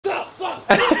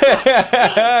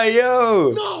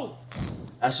Yo. No.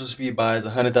 iShowSpeed buys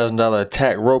 $100,000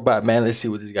 attack robot. Man, let's see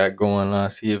what this got going on.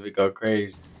 See if it go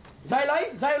crazy.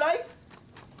 Zylite.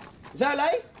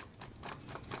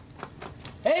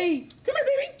 Hey, come here,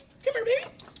 baby. Come here, baby.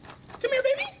 Come here,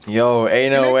 baby. Yo,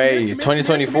 ain't no way.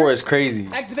 2024 is crazy.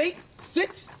 Activate. Sit.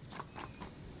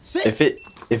 If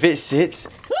it sits,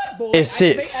 Boy, it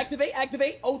sits.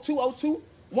 Activate. O2,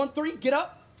 13, get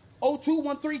up.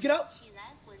 O2, 13, get up.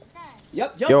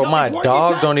 Yep. Yo, my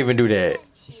dog don't even do that.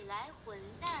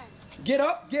 Get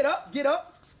up.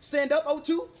 Stand up,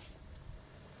 O2.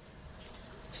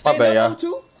 My bad, y'all.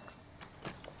 O2.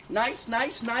 Nice.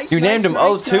 You named him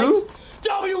O2?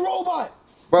 W robot.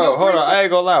 Bro, hold on. I ain't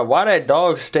gonna lie. Why that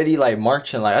dog steady like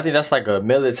marching? Like I think that's like a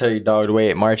military dog the way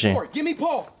it marching. Give me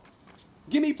paw.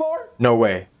 No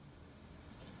way.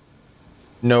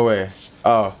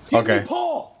 Oh, okay. Give me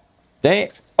paw. Dang.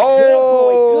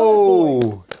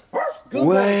 Oh. Good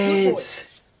What? boy.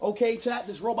 Okay, chat.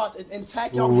 This robot is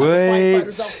intact. Y'all have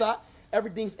firefighters outside.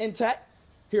 Everything's intact.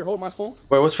 Here, hold my phone.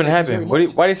 Wait, what's finna happen? Why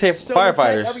do you say Still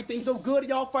firefighters? intact. Everything's so good.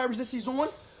 Y'all fire resistance on.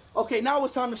 Okay, now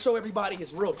it's time to show everybody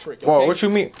his real trick. Okay? Whoa, what you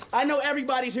mean? I know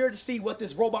everybody's here to see what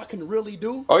this robot can really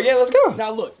do. Oh yeah, let's go.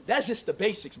 Now look, that's just the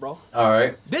basics, bro. All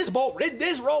right. This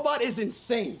robot is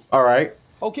insane. All right.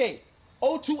 Okay,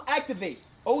 O2 activate.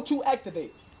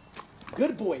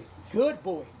 Good boy.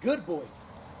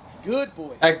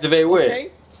 Activate what?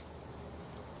 Okay.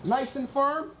 Nice and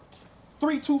firm.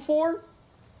 3, 2, 4.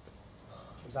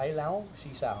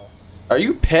 Are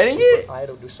you petting it?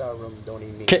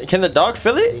 Can the dog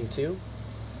feel it? You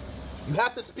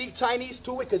have to speak Chinese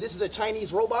to it because this is a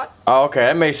Chinese robot. Oh, okay,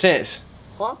 that makes sense.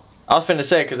 Huh? I was finna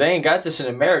say because they ain't got this in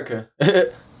America.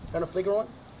 Turn a flicker on.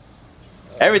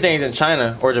 Everything's in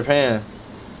China or Japan.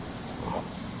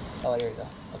 Oh, here we go.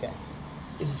 Okay.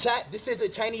 This is a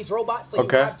Chinese robot, so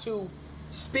Okay. you have to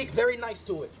speak very nice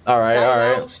to it. All right.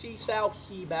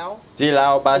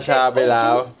 Zilao, Basha,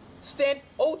 Bilao. Stand.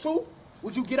 O2,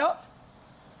 would you get up?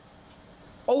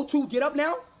 O2, get up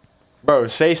now. Bro,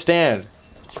 say stand.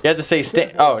 You have to say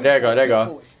stand. Oh, there you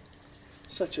go.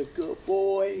 Such a good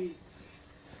boy.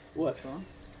 What, huh?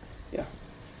 Yeah.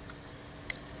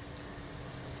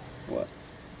 What?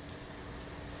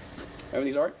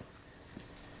 Everything's alright?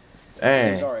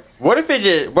 Dang. Alright. What if it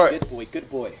just, bro? Good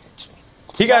boy.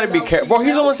 He gotta be careful. Bro,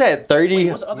 he's almost at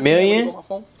 30 million.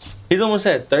 He's almost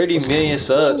at 30 million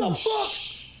subs.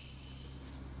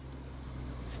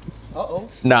 Uh-oh.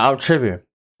 Nah, I'm tripping.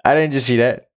 I didn't just see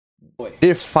that.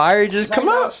 Did fire just come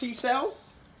out?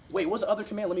 Wait, what's the other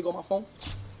command? Let me go on my phone.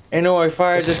 Ain't no way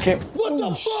fire just came. What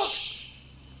the fuck?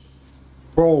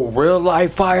 Bro, real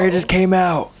life fire just came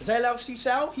out.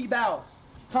 He bowed.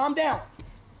 Calm down.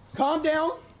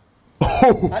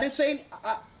 I didn't say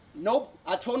nope.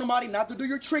 I told nobody not to do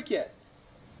your trick yet.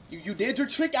 You did your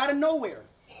trick out of nowhere.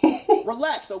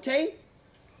 Relax, okay?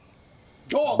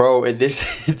 Dog. Bro,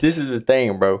 this is the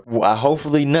thing, bro.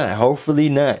 Hopefully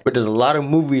not. But there's a lot of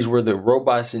movies where the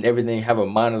robots and everything have a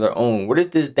mind of their own. What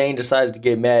if this thing decides to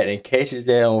get mad and catches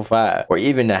that on fire? Or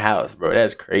even the house, bro.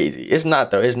 That's crazy. It's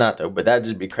not though. But that'd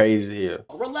just be crazy here.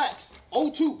 Relax.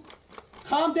 O2.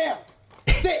 Calm down.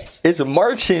 Sit. It's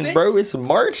marching, bro. It's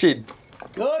marching.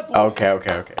 Good boy. Okay.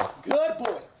 Good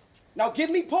boy. Now give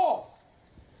me paw.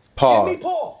 Paw. Give me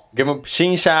paw. Give him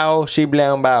Xin Shao, Shi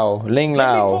Bliang Bao, Ling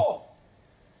Lao,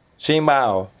 Xin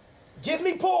Bao. Give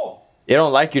me paw. It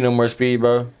don't like you no more, Speed,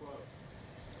 bro.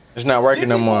 It's not working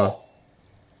no more.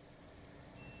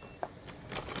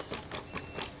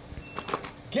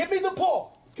 Give me the paw.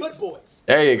 Good boy.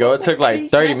 There you go. It took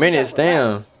like 30 minutes.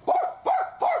 Damn.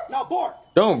 Bark. Now bark.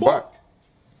 Don't bark.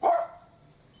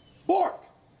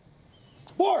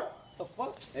 Bark. The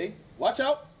fuck? Hey, watch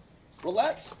out.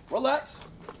 Relax.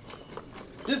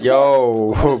 Just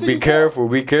Yo, bark. be careful.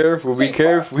 He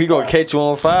gonna catch you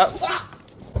on fire.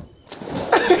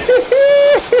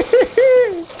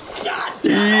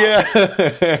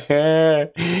 Yeah.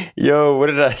 Yo, what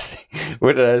did I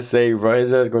say, bro?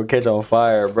 His ass gonna catch on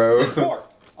fire, bro.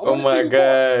 Oh my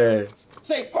god.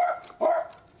 Say bark.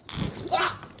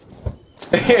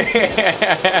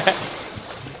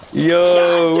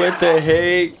 Yo, what the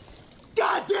heck?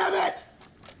 God damn it!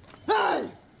 Hey!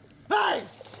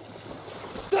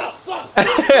 Stop!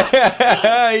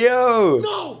 Yo!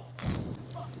 No!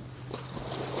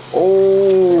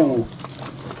 Oh!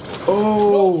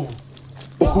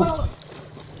 No,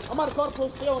 I'm about to call the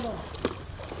police. Kill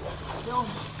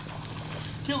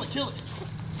it.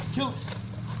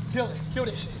 Kill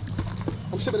this shit.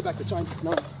 I'm shipping it back to China.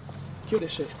 No. Kill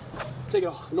this shit. Take it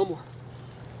off. No more.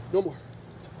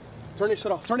 Turn this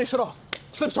shit off.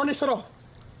 Slips, turn this shit off.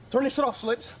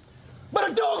 Slips.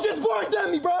 But a dog just barked at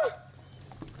me, bro. What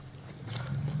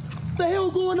the hell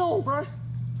going on, bro?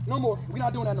 No more. We're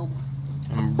not doing that no more.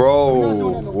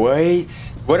 Bro,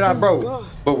 wait. What did I, bro?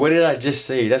 But what did I just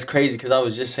say? That's crazy because I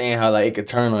was just saying how like it could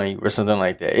turn on you or something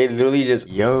like that. It literally just,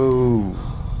 yo.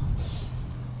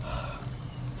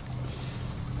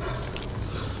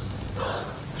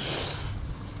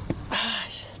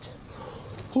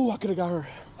 Oh, I could have got her.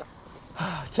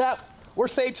 Chap, we're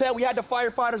safe, chat. We had the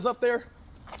firefighters up there.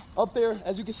 Up there,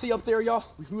 as you can see up there, y'all.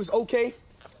 We was okay.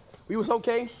 We was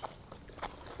okay.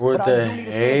 What but the I do need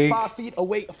to stay heck? 5 feet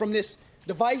away from this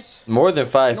device. More than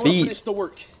 5 in order feet. for this to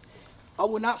work. I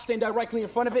will not stand directly in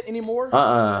front of it anymore.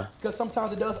 Because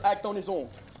sometimes it does act on its own.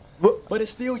 What? But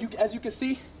it's still, as you can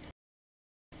see,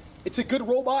 it's a good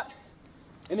robot.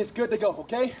 And it's good to go,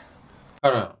 okay?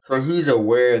 Hold on. So he's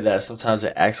aware that sometimes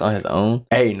it acts on his own?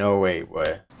 Ain't no way,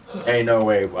 boy. Ain't no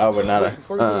way. I would not have.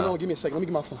 Before we turn it on, give me a second. Let me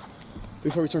get my phone.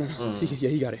 Before we turn it on. Yeah,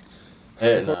 he got it.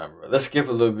 Hey, nah, bro. Let's skip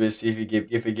a little bit, see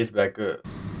if it gets back up.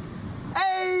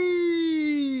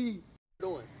 Hey! What are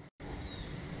you doing?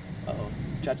 Uh-oh.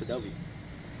 Chat's a W.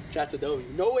 Chat's a W.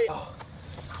 No way. Oh.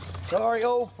 Sorry,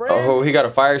 old friend. Oh, he got a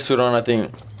fire suit on, I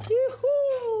think.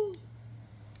 Yoo-hoo.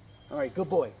 All right, good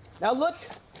boy. Now look.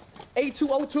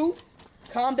 A202.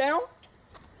 Calm down.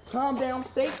 Calm down.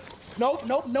 Stay. Nope.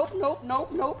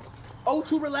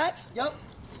 O2 relax. Yup.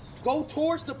 Go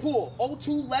towards the pool.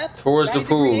 O2 left. Towards the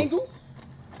pool. Angle.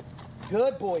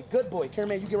 Good boy. Good boy.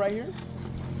 Cameraman, you get right here.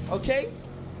 Okay.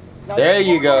 Now There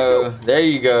you go. There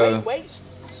you go. Wait.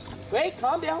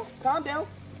 Calm down. Calm down.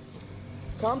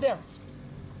 Calm down.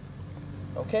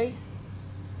 Okay.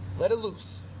 Let it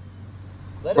loose.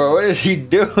 Let it Bro, loose. what is he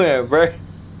doing, bro?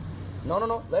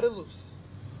 No. Let it loose.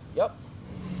 Yup.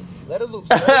 Let it loose.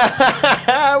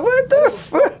 What the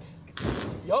fuck?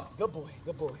 Yup. Good boy.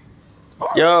 Good boy.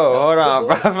 Yo, hold on,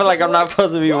 bro. I feel like I'm not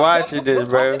supposed to be watching this,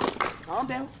 bro. Calm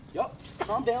down. Yup.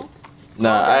 Calm down.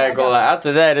 Nah, I ain't gonna lie.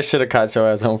 After that, it should have caught your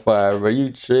ass on fire, bro.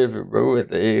 You tripping, bro. What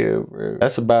the hell, bro?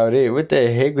 That's about it. What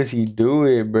the heck was he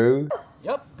doing, bro?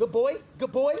 Yup. Good boy.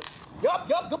 Good boy. Yup.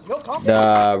 Good. Yo, calm down.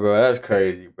 Nah, bro. That's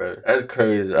crazy, bro. That's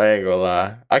crazy. I ain't gonna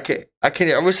lie. I can't.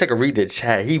 I wish I could read the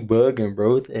chat. He bugging,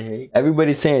 bro. What the heck?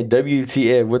 Everybody's saying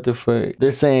WTF. What the fuck?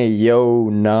 They're saying, yo,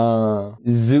 nah.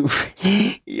 Zoo.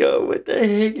 Yo, what the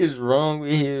heck is wrong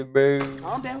with him, bro?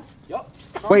 Calm down. Yup.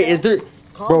 Wait, is there...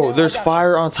 Bro, there's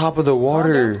fire on top of the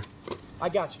water. I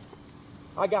got you.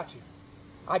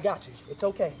 It's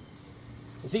okay.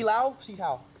 Is he loud? See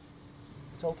how?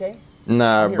 It's okay?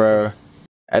 Nah, bro.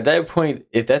 At that point,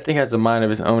 if that thing has a mind of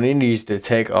its own, it needs to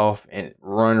take off and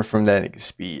run from that nigga's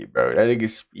speed, bro. That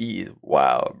nigga's speed is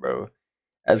wild, bro.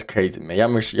 That's crazy, man. Y'all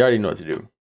make sure y'all already know what to do.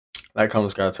 Like,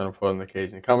 comment, subscribe, turn on post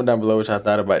notifications. Comment down below what y'all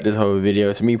thought about this whole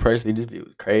video. To me personally, this video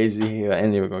was crazy. I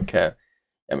ain't even gonna cap.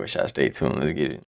 Y'all make sure y'all stay tuned. Let's get it.